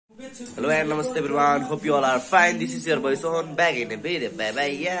Hello and namaste everyone. Hope you all are fine. This is your boy Sohan back in a bit. Bye bye.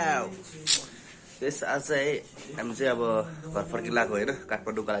 Yeah. This आज चाहिँ हामी चाहिँ अब घर फर्किन लागेको हैन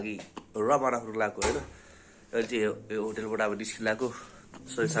काठमाडौँको लागि रमाना हुन लागेको हैन अहिले चाहिँ यो होटलबाट अब निस्किन लागेको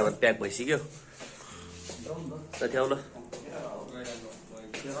सबै सामान प्याक भइसक्यो त थ्याउ ल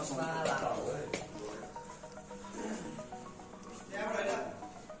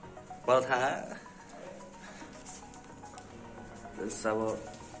मलाई थाहा सब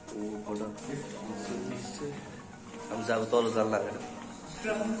अब जाब तल जान लाग्यो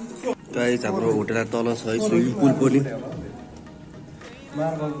गाइस हाम्रो होटल तल छ है स्विमिङ पुल पनि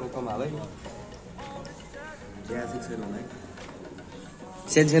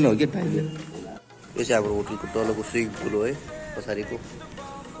सेन हो के भाइ यो चाहिँ हाम्रो होटलको तलको स्विमिङ पुल हो है पछाडिको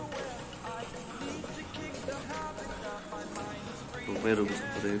मेरो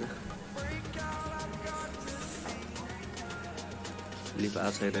छैन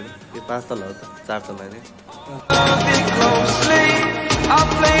पास है ये 5 तला होता 4 तला है I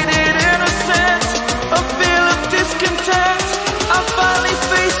played it innocent, a feel of discontent. I'm finally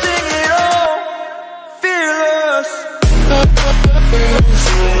facing it all, fearless.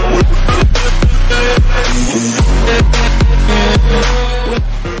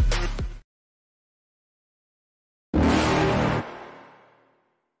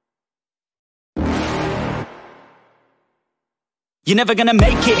 You're never gonna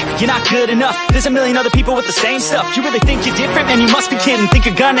make it, you're not good enough. There's a million other people with the same stuff. You really think you're different? Man, you must be kidding. Think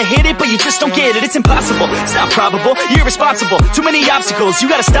you're gonna hit it, but you just don't get it. It's impossible, it's not probable, you're irresponsible. Too many obstacles, you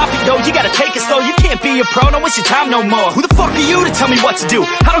gotta stop it, yo. You gotta take it slow, you can't be a pro. Don't waste your time no more. Who the fuck are you to tell me what to do?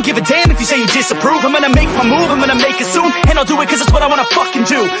 I don't give a damn if you say you disapprove. I'm gonna make my move, I'm gonna make it soon. And I'll do it cause it's what I wanna fucking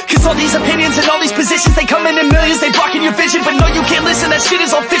do. Cause all these opinions and all these positions, they come in millions, they blocking your vision. But no, you can't listen, that shit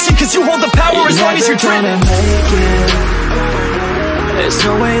is all fiction. Cause you hold the power as long as you're driven. There's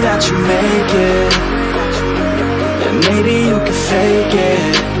no way that you make it, and maybe you can fake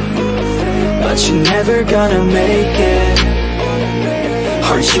it, but you're never gonna make it.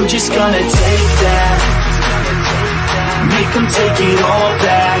 Are you just gonna take that? Make them take it all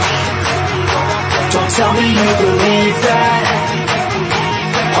back. Don't tell me you believe that.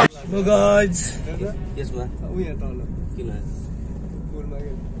 Hello guys. Yes man.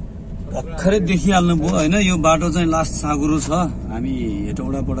 भर्खरै देखिहाल्नु भयो हैन यो बाटो चाहिँ last सागुरो छ हामी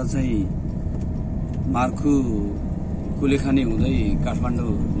हेटौडाबाट चाहिँ मार्खु कुलेखानी हुँदै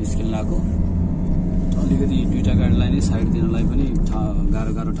काठमाडौँ निस्किन लागेको अलिकति दुईटा गाडीलाई नै साइड दिनलाई पनि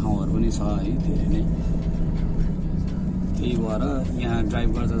गाह्रो गाह्रो ठाउँहरु पनि छ है धेरै नै त्यही भएर यहाँ ड्राइभ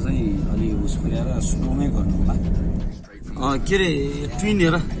गर्दा चाहिँ अलि हुस पुर्याएर स्लोमै गर्नु होला के रे ट्विन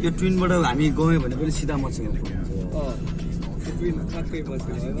हेर यो ट्विनबाट हामी गयौं भने पनि सिधा मसँग हैन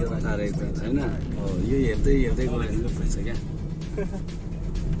यो हेर्दै हेर्दै गयो पुग्छ क्या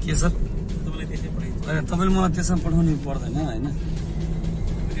के छ तपाईले मलाई त्यसमा पठाउनु पर्दैन हैन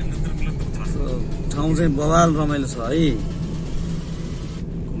ठाउँ चाहिँ बवाल रमाइलो छ है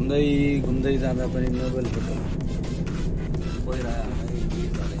घुम्दै घुम्दै जाँदा पनि मोबाइल फोटो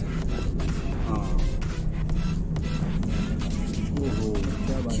ओहो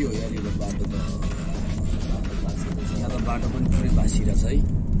के हो यार यो बाटो त बाटो पनि पुरै भासिरहेछ है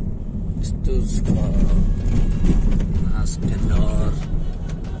यस्तो स्प्लेन्डर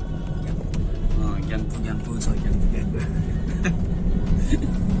ज्ञानपुर छ ज्ञानपुर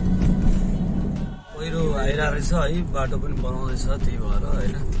पहिरो आइरहेको रहेछ है बाटो पनि बनाउँदैछ त्यही भएर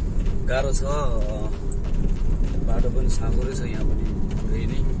होइन गाह्रो छ बाटो पनि साँगुरै छ यहाँ पनि पुरै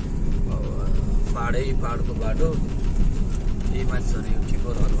नै पाहाडको बाटो केही मान्छेहरू यो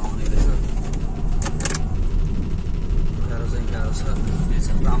टिपरहरू आउने रहेछ गाह्रो छ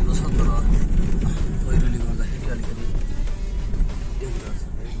राम्रो छ तर पहिरोले गर्दाखेरि अलिकति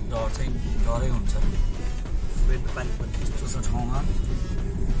डर चाहिँ डरै हुन्छ पेट पानी पनि त्यस्तो छ ठाउँमा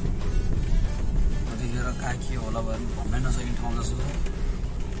कतिखेर कहाँ के होला भने भन्नै नसकिने ठाउँ जस्तो छ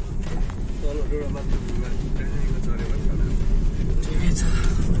ठिकै छ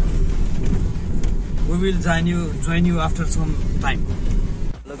we will join you after some time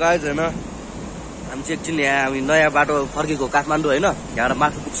ल गाइज हैन हामी चाहिँ एकछिन यहाँ हामी नयाँ बाटो फर्केको काठमाडौँ होइन यहाँबाट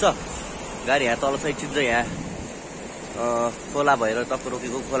माथि पुग्छ गाडी यहाँ तल चाहिँ एकछिन चाहिँ यहाँ खोला भएर टक्क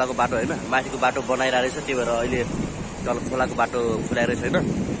रोकेको खोलाको बाटो होइन माथिको बाटो बनाइरहेको रहेछ त्यही भएर अहिले तल खोलाको बाटो खुलाइरहेछ होइन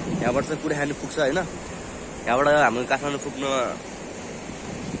यहाँबाट चाहिँ कुराखानी पुग्छ होइन यहाँबाट हाम्रो काठमाडौँ पुग्न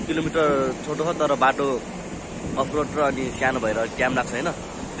किलोमिटर छोटो छ तर बाटो अफरोड र अनि सानो भएर टाइम लाग्छ होइन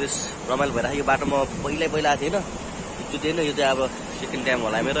त्यस रमाइलो भइरहेको यो बाटो म पहिला आएको थिएँ होइन त्यो चाहिँ यो चाहिँ अब सेकेन्ड टाइम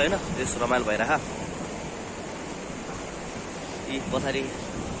होला मेरो होइन त्यस रमाइलो भइरहेको यी पछाडि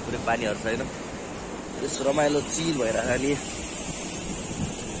पुरै पानीहरू छ होइन त्यस रमाइलो चिल भइरहेको नि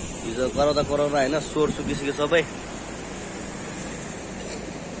कराउँदा होइन स्वर सुकिसक्यो सबै।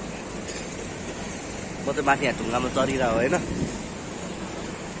 म चाहिँ माथि यहाँ ढुङ्गामा चढिरहेको होइन।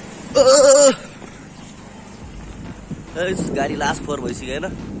 गाडी लास्ट फोर भइसक्यो होइन।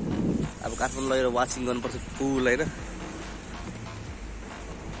 अब काठमाडौँ लगेर वाचिङ गर्नुपर्छ फुल होइन।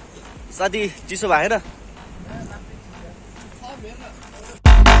 साथी चिसो भएन?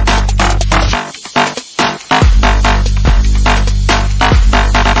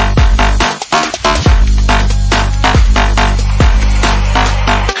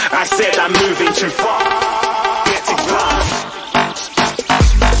 I said I'm moving too far. Getting gone.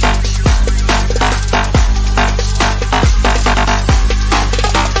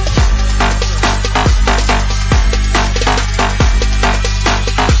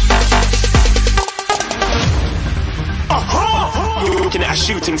 Looking at a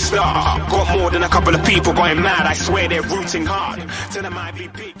shooting star. Got more than a couple of people going mad. I swear they're rooting hard. Tell them I'd be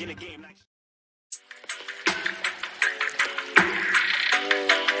big in the game.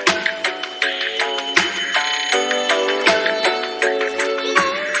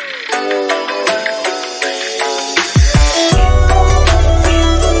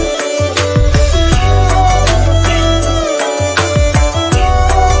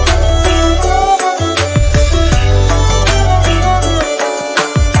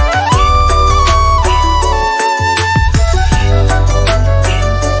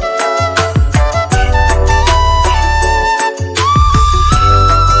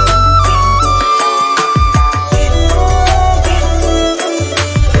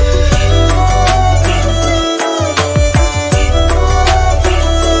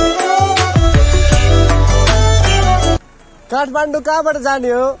 Kathmandu कहाँबाट जाने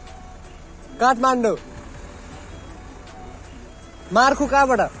हो? काठमाडौँ मार्खु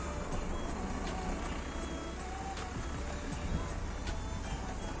कहाँबाट?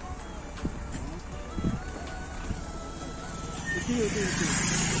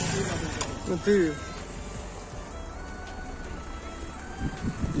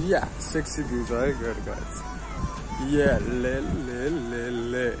 Yeah, sexy views are good, guys. Yeah, le.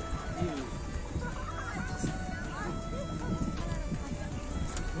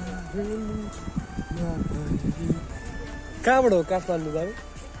 कहाँबाट हो काठमाडौँ जानु?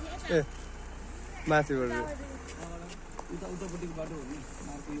 ए माथिबाट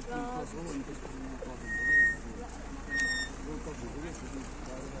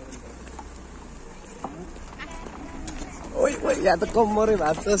ओइ यहाँ त कम्मरै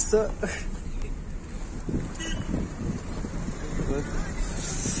भएको जस्तो।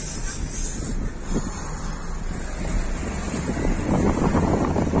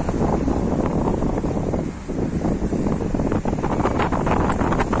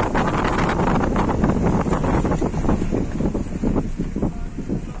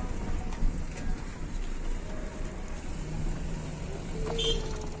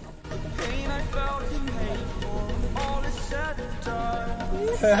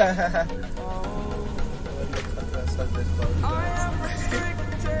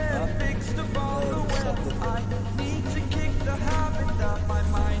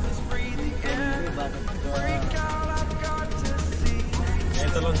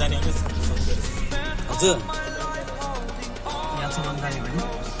 हजुर यहाँसम्म जाने होइन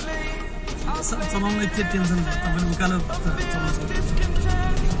चलाउनु के टेन्सन छ तपाईले उकालो चलाउँछ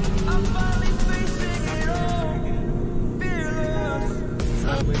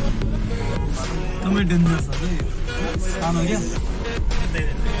तपाईँ डेन्जर छ है सानो क्या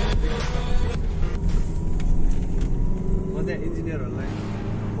म चाहिँ इन्जिनियरहरूलाई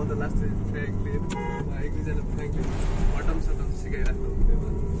म त लास्ट फ्र्याङ्कले एक दुईजना फ्र्याङ्कले बटम सटम सिकाइराख्नु हुँदैन।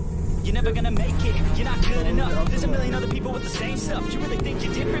 You're never gonna make it, you're not good enough. There's a million other people with the same stuff. You really think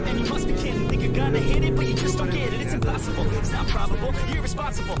you're different, man, you must be kidding. Think you're gonna hit it, but you just don't get it. It's impossible, it's not probable, you're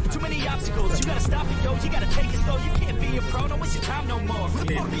irresponsible. Too many obstacles, you gotta stop it, yo. You gotta take it slow, you can't be a pro. Don't waste your time no more. Who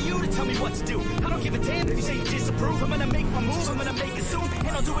the fuck are you to tell me what to do? I don't give a damn if you say you disapprove. I'm gonna make my move, I'm gonna make it soon.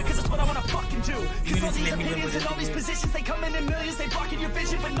 And I'll do it cause it's what I wanna fucking do. Cause all these opinions and all these positions, they come in millions, they blocking your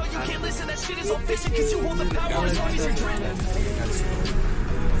vision. But no, you can't listen, that shit is all fiction. Cause you hold the power as long as you're dreaming.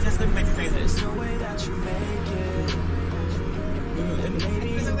 Just let me make you face There's no way that you make it. Maybe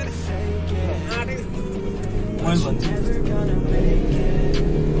you can fake it. You're never gonna make it.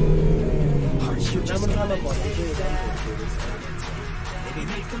 Aren't you just gonna take that? Maybe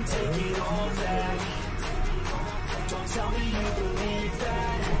make them take it all back. Don't tell me you believe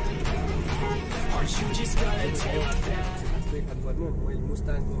that. Aren't you just gonna take that? मैले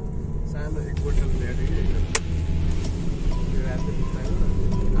मुस्ताङको सानो एक बोतल ल्याएको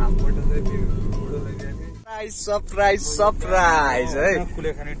half बोतल चाहिँ मेरो बुढोलाई ल्याएको। सरप्राइज है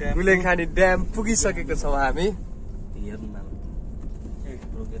कुलेखानी ड्याम पुगिसकेको छौँ हामी हेर्नु न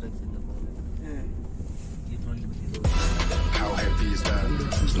रोकेर खिच्न How heavy is that?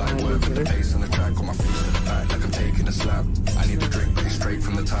 Like work with the bass on the track, on my feet to the back, like I'm taking a slap. I need a drink, but it's straight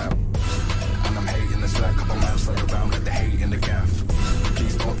from the tap. And I'm hating the slack, couple miles further around, like the hate in the gaff.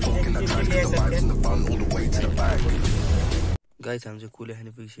 Please don't talk in that track, cause the vibes in the bun all the way to the back. Guys हामी चाहिँ कुलेखानी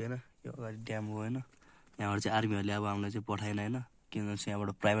पुगिसक्यो होइन यो अगाडि dam हो होइन यहाँबाट चाहिँ आर्मीहरूले अब हामीलाई चाहिँ पठाएन होइन किनभने चाहिँ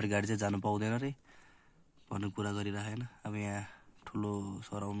यहाँबाट प्राइभेट गाडी चाहिँ जानु पाउँदैन रे भन्ने कुरा गरिरहेको होइन अब यहाँ ठुलो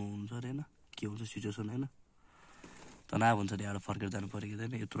सराउनु हुन्छ अरे होइन के हुन्छ सिचुएसन होइन तनाव हुन्छ अरे यहाँबाट फर्केर जानु पऱ्यो कि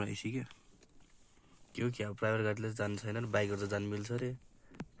छैन यत्रो आइसक्यो के हो कि अब प्राइभेट गाडीले जानु छैन बाइकहरू चाहिँ जानु मिल्छ अरे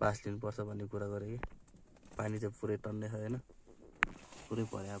पास लिनुपर्छ भन्ने कुरा गरे कि पानी चाहिँ पुरै टन्ने छ होइन पुरै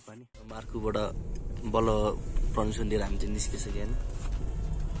पर्यो पानी मार्कुबाट बल्ल पर्मिसन लिएर हामी चाहिँ निस्किसक्यो होइन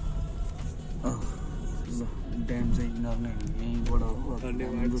ड्याम चाहिँ यिनीहरू नै यहीँबाट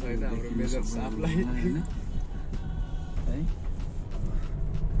धन्यवाद छैन हाम्रो मेजर साहबलाई है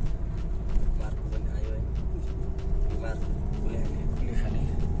मार्कु पनि आयो होइन कुलेखानी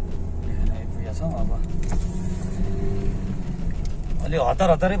आइपुगेका छौँ अब अलि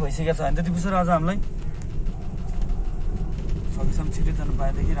हतारै भइसकेको छ होइन त्यति बिचरा आज हामीलाई सकेसम्म छिटो जानु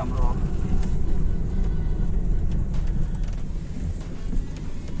पाएदेखि राम्रो हो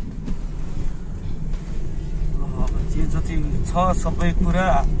जे जति छ सबै कुरा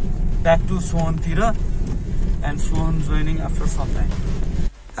back to सोहनतिर and Sohan joining after some time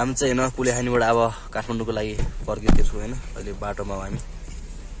हामी चाहिँ होइन कुलेखानीबाट अब काठमाडौँको लागि फर्किँदैछौँ होइन अहिले बाटोमा हामी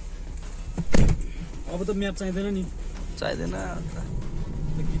अब त म्याप चाहिँदैन नि चाहिँदैन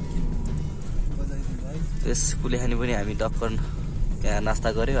त्यस कुलेखानी पनि हामी टक्कर यहाँ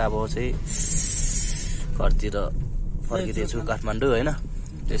नास्ता गऱ्यो अब चाहिँ घरतिर फर्किँदैछु काठमाडौँ होइन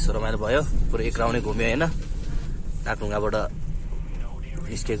त्यसो रमाइलो भयो पुरै एक राउन्डै घुम्यो होइन काठमाडौँबाट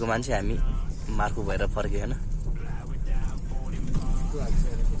निस्केको मान्छे हामी मार्कु भएर फर्क्यो होइन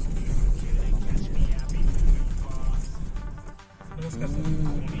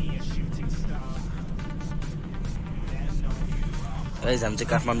हामी चाहिँ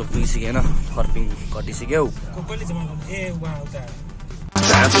काठमाडौँ पुगिसक्यो होइन Pharping कटिसक्यो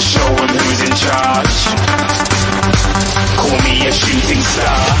Time to show 'em who's in charge. Call me a shooting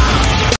star.